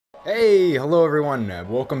Hey, hello everyone.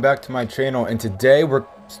 Welcome back to my channel, and today we're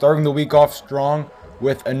starting the week off strong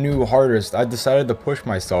with a new hardest. I decided to push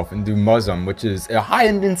myself and do Mussum, which is a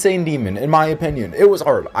high-end insane demon in my opinion. It was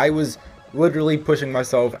hard. I was literally pushing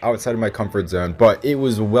myself outside of my comfort zone, but it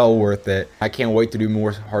was well worth it. I can't wait to do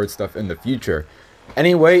more hard stuff in the future.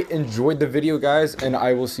 Anyway, enjoyed the video guys, and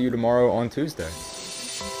I will see you tomorrow on Tuesday.